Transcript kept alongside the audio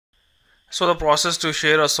So the process to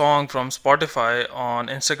share a song from Spotify on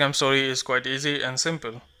Instagram story is quite easy and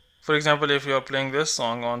simple. For example, if you are playing this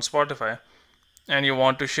song on Spotify and you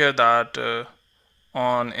want to share that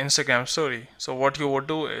on Instagram story, so what you would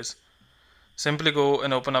do is simply go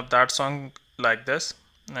and open up that song like this,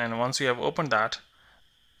 and once you have opened that,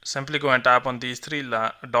 simply go and tap on these three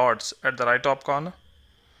dots at the right top corner,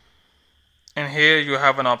 and here you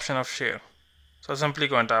have an option of share. So simply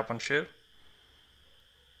go and tap on share,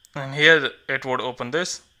 and here it would open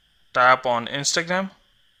this. Tap on Instagram.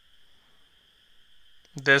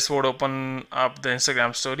 This would open up the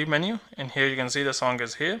Instagram story menu, and here you can see the song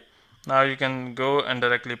is here. Now you can go and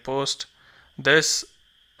directly post this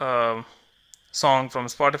song from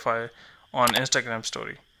Spotify on Instagram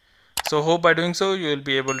story. So hope by doing so you will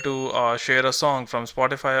be able to share a song from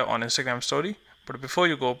Spotify on Instagram story. But before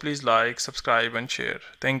you go, please like, subscribe and share.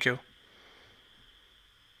 Thank you.